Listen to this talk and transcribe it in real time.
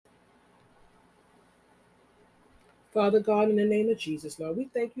Father God, in the name of Jesus, Lord, we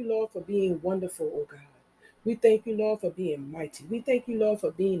thank you, Lord, for being wonderful, oh God. We thank you, Lord, for being mighty. We thank you, Lord,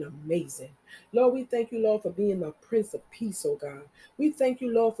 for being amazing. Lord, we thank you, Lord, for being the Prince of Peace, oh God. We thank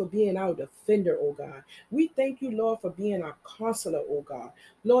you, Lord, for being our defender, oh God. We thank you, Lord, for being our counselor, oh God.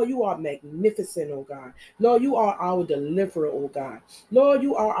 Lord, you are magnificent, oh God. Lord, you are our deliverer, oh God. Lord,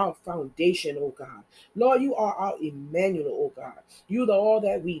 you are our foundation, oh God. Lord, you are our Emmanuel, oh God. You are all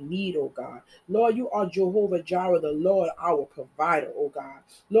that we need, oh God. Lord, you are Jehovah Jireh, the Lord, our provider, oh God.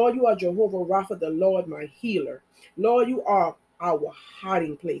 Lord, you are Jehovah Rapha, the Lord, my healer. Lord, you are our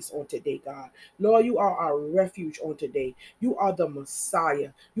hiding place on today, God. Lord, you are our refuge on today. You are the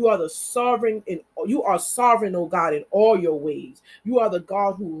Messiah. You are the sovereign and you are sovereign, oh God, in all your ways. You are the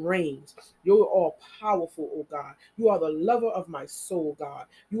God who reigns. You're all powerful, oh God. You are the lover of my soul, God.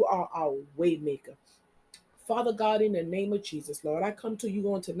 You are our waymaker. Father God, in the name of Jesus, Lord, I come to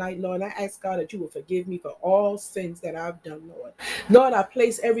you on tonight, Lord, and I ask God that you will forgive me for all sins that I've done, Lord. Lord, I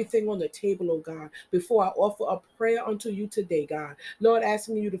place everything on the table, oh God, before I offer a prayer unto you today, God. Lord,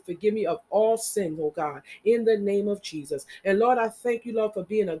 asking you to forgive me of all sin, oh God, in the name of Jesus. And Lord, I thank you, Lord, for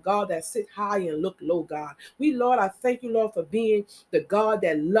being a God that sit high and look low, God. Lord, I thank you, Lord, for being the God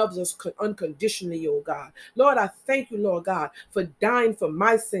that loves us unconditionally, oh God. Lord, I thank you, Lord God, for dying for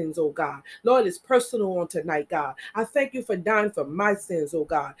my sins, oh God. Lord, it's personal on tonight, God. I thank you for dying for my sins, oh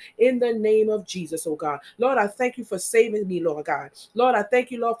God, in the name of Jesus, oh God. Lord, I thank you for saving me, Lord God. Lord, I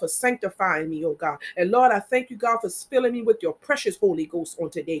thank you, Lord, for sanctifying me, oh God. And Lord, I thank you, God, for filling me with your precious Holy Ghost on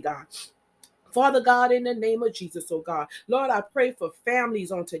today, God. Father God, in the name of Jesus, oh God. Lord, I pray for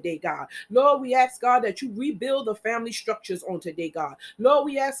families on today, God. Lord, we ask God that you rebuild the family structures on today, God. Lord,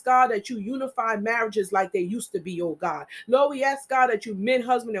 we ask God that you unify marriages like they used to be, oh God. Lord, we ask God that you mend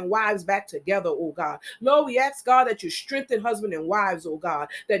husband and wives back together, oh God. Lord, we ask God that you strengthen husband and wives, oh God,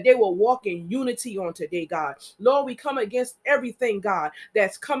 that they will walk in unity on today, God. Lord, we come against everything, God,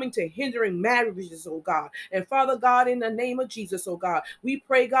 that's coming to hindering marriages, oh God. And Father God, in the name of Jesus, oh God, we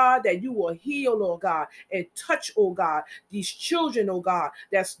pray, God, that you will heal, oh God, and touch, oh God, these children, oh God,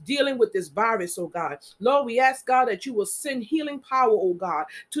 that's dealing with this virus, oh God. Lord, we ask, God, that you will send healing power, oh God,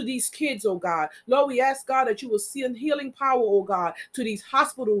 to these kids, oh God. Lord, we ask, God, that you will send healing power, oh God, to these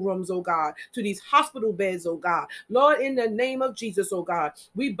hospital rooms, oh God, to these hospital beds, oh God. Lord, in the name of Jesus, oh God,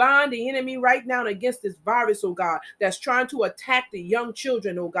 we bind the enemy right now against this virus, oh God, that's trying to attack the young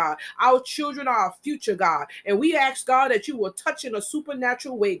children, oh God. Our children are our future, God. And we ask, God, that you will touch in a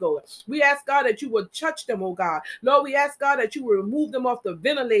supernatural way, God. We ask, God, that you will touch them, oh God. Lord, we ask, God, that you will remove them off the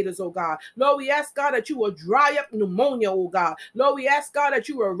ventilators, oh God. Lord, we ask, God, that you will dry up pneumonia, oh God. Lord, we ask, God, that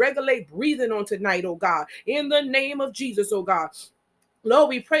you will regulate breathing on tonight, oh God. In the name of Jesus, oh God. Lord,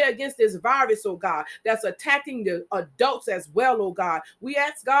 we pray against this virus, oh God, that's attacking the adults as well, oh God. We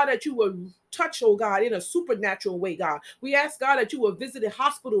ask, God, that you will touch, oh God, in a supernatural way, God. We ask, God, that you will visit the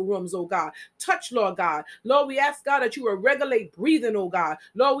hospital rooms, oh God. Touch, Lord God. Lord, we ask, God, that you will regulate breathing, oh God.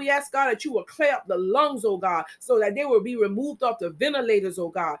 Lord, we ask, God, that you will clear up the lungs, oh God, so that they will be removed off the ventilators, oh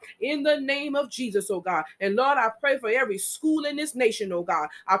God. In the name of Jesus, oh God. And Lord, I pray for every school in this nation, oh God.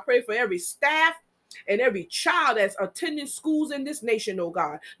 I pray for every staff and every child that's attending schools in this nation, oh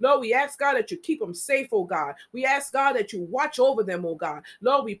God. Lord, we ask, God, that you keep them safe, oh God. We ask, God, that you watch over them, oh God.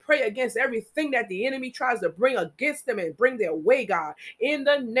 Lord, we pray against everything that the enemy tries to bring against them and bring their way, God, in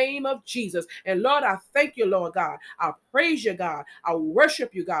the name of Jesus. And Lord, I thank you, Lord God. I praise you, God. I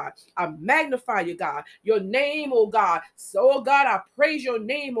worship you, God. I magnify you, God. Your name, oh God. So, oh God, I praise your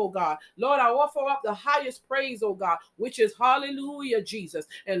name, oh God. Lord, I offer up the highest praise, oh God, which is hallelujah, Jesus.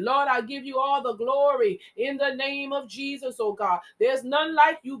 And Lord, I give you all the glory in the name of Jesus, oh God. There's none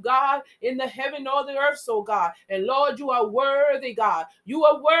like you, God, in the heaven or the earth, oh God. And Lord, you are worthy, God. You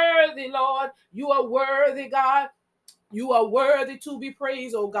are worthy, Lord. You are worthy, God. You are worthy to be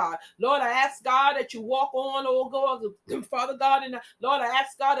praised, oh God. Lord, I ask, God, that you walk on, oh God, Father God, and Lord, I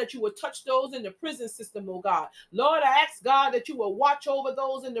ask, God, that you will touch those in the prison system, oh God. Lord, I ask, God, that you will watch over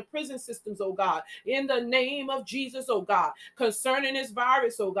those in the prison systems, oh God, in the name of Jesus, oh God, concerning this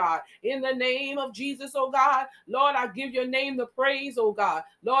virus, oh God, in the name of Jesus, oh God. Lord, I give your name the praise, oh God.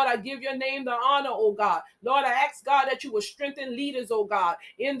 Lord, I give your name the honor, oh God. Lord, I ask, God, that you will strengthen leaders, oh God,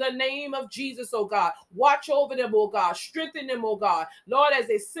 in the name of Jesus, oh God. Watch over them, oh God. Strengthen them, oh God. Lord, as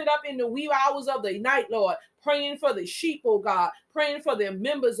they sit up in the wee hours of the night, Lord, praying for the sheep, oh God, praying for their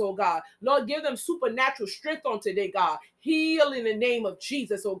members, oh God. Lord, give them supernatural strength on today, God. Heal in the name of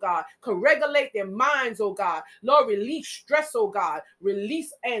Jesus, oh God. Regulate their minds, oh God. Lord, release stress, oh God.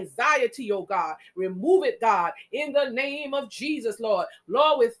 Release anxiety, oh God. Remove it, God, in the name of Jesus, Lord.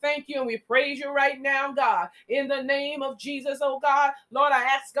 Lord, we thank you and we praise you right now, God, in the name of Jesus, oh God. Lord, I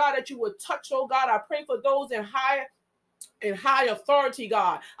ask, God, that you would touch, oh God. I pray for those in high authority,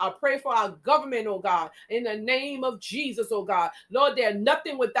 God. I pray for our government, oh God, in the name of Jesus, oh God. Lord, there's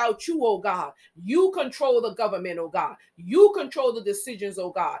nothing without you, oh God. You control the government, oh God. You control the decisions,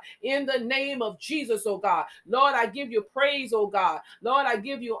 oh God, in the name of Jesus, oh God. Lord, I give you praise, oh God. Lord, I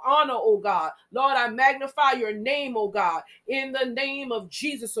give you honor, oh God. Lord, I magnify your name, oh God, in the name of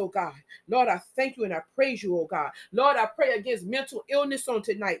Jesus, oh God. Lord, I thank you and I praise you, oh God. Lord, I pray against mental illness on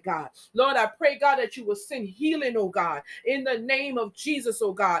tonight, God. Lord, I pray, God, that you will send healing, oh God, in the name of Jesus,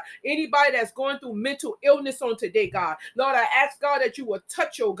 oh God. Anybody that's going through mental illness on today, God. Lord, I ask, God, that you will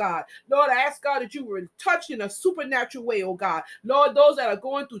touch, oh God. Lord, I ask, God, that you will touch in a supernatural way, oh God. Lord, those that are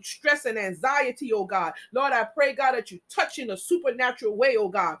going through stress and anxiety, oh God. Lord, I pray, God, that you touch in a supernatural way, oh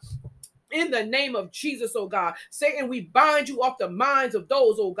God. In the name of Jesus, oh God. Satan, we bind you off the minds of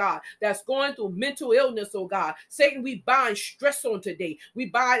those, oh God, that's going through mental illness, oh God. Satan, we bind stress on today. We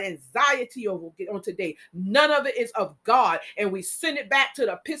bind anxiety on today. None of it is of God. And we send it back to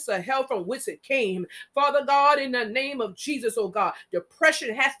the pits of hell from which it came. Father God, in the name of Jesus, oh God,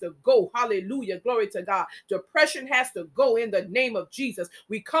 depression has to go. Hallelujah. Glory to God. Depression has to go in the name of Jesus.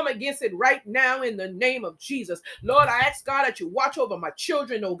 We come against it right now in the name of Jesus. Lord, I ask, God, that you watch over my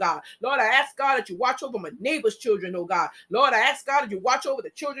children, oh God. Lord, I ask, God, that you watch over my neighbor's children, oh God. Lord, I ask, God, that you watch over the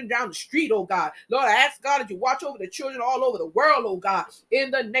children down the street, oh God. Lord, I ask, God, that you watch over the children all over the world, oh God.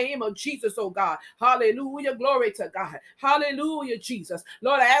 In the name of Jesus, oh God. Hallelujah. Glory to God. Hallelujah, Jesus.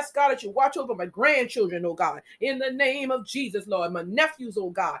 Lord, I ask, God, that you watch over my grandchildren, oh God. In the name of Jesus, Lord. My nephews,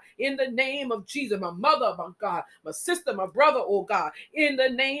 oh God. In the name of Jesus. My mother, my God. My sister, my brother, oh God. In the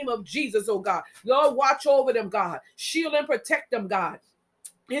name of Jesus, oh God. Lord, watch over them, God. Shield and protect them, God.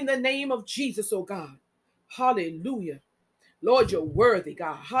 In the name of Jesus, oh God. Hallelujah. Lord, you're worthy,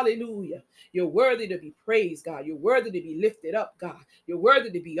 God. Hallelujah. You're worthy to be praised, God. You're worthy to be lifted up, God. You're worthy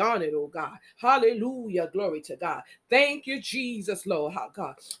to be honored, oh God. Hallelujah. Glory to God. Thank you, Jesus, Lord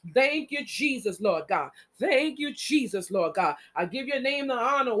God. Thank you, Jesus, Lord God. Thank you, Jesus, Lord God. I give your name the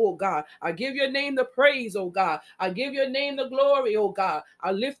honor, oh God. I give your name the praise, oh God. I give your name the glory, oh God.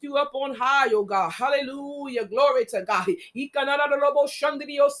 I lift you up on high, oh God. Hallelujah. Glory to God.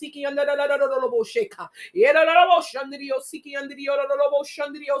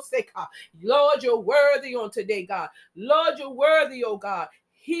 Lord, you're worthy on today, God. Lord, you're worthy, oh God.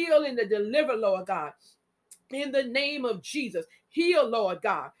 Heal and deliver, Lord God. In the name of Jesus. Heal, Lord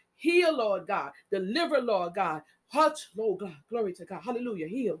God. Heal, Lord God. Deliver, Lord God. Touch, Lord God. Glory to God. Hallelujah.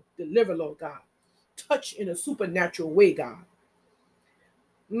 Heal, deliver, Lord God. Touch in a supernatural way, God.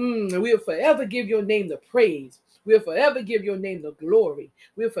 We'll forever give your name the praise. We'll forever give your name the glory.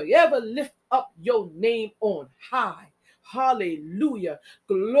 We'll forever lift up your name on high. Hallelujah.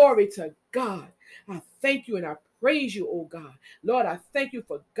 Glory to God. I thank you and I praise you, oh God. Lord, I thank you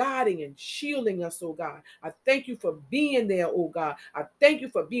for guiding and shielding us, oh God. I thank you for being there, oh God. I thank you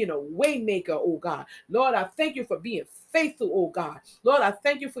for being a way maker, oh God. Lord, I thank you for being faithful, oh God. Lord, I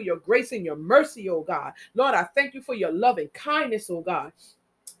thank you for your grace and your mercy, oh God. Lord, I thank you for your love and kindness, oh God.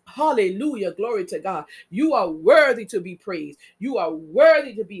 Hallelujah. Glory to God. You are worthy to be praised. You are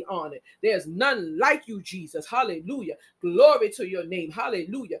worthy to be honored. There's none like you, Jesus. Hallelujah. Glory to your name.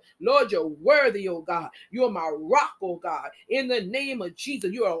 Hallelujah. Lord, you're worthy, oh God. You are my rock, oh God. In the name of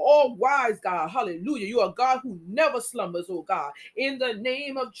Jesus, you are all wise, God. Hallelujah. You are God who never slumbers, oh God. In the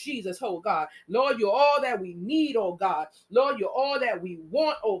name of Jesus, oh God. Lord, you're all that we need, oh God. Lord, you're all that we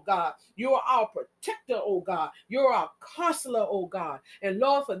want, oh God. You're our protector, oh God. You're our counselor, oh God. And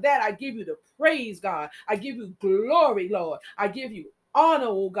Lord, for that, I give you the praise, God. I give you glory, Lord. I give you honor,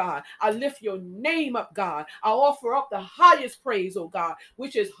 oh God. I lift your name up, God. I offer up the highest praise, oh God,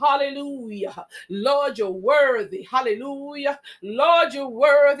 which is hallelujah. Lord, you're worthy. Hallelujah. Lord, you're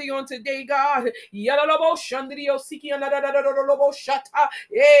worthy on today, God. Hey,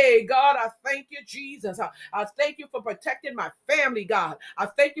 God, I thank you, Jesus. I thank you for protecting my family, God. I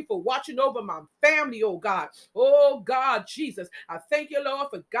thank you for watching over my family, oh God. Oh God, Jesus. I thank you, Lord,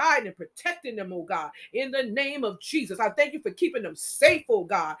 for guiding and protecting them, oh God. In the name of Jesus. I thank you for keeping them safe, oh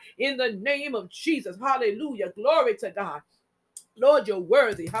God. In the name of Jesus. Hallelujah. Glory to God. Lord, you're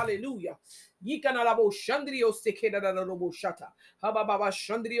worthy. Hallelujah. Yikanalabo Shandrio Sekedadabo Shata. Habababa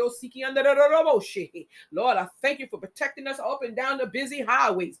Shandrio Siki under the Robo Shehi. Lord, I thank you for protecting us up and down the busy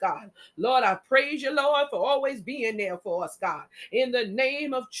highways, God. Lord, I praise you, Lord, for always being there for us, God. In the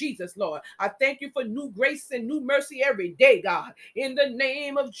name of Jesus, Lord, I thank you for new grace and new mercy every day, God. In the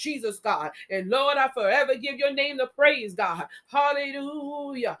name of Jesus, God. And Lord, I forever give your name the praise, God.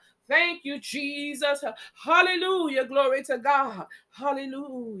 Hallelujah. Thank you, Jesus. Hallelujah. Glory to God.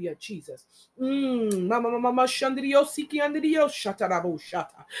 Hallelujah, Jesus. Mama shandrio siki andrio shatarabo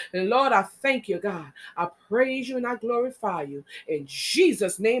shata. And Lord, I thank you, God. I praise you and I glorify you. In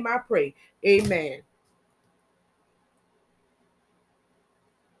Jesus' name I pray. Amen.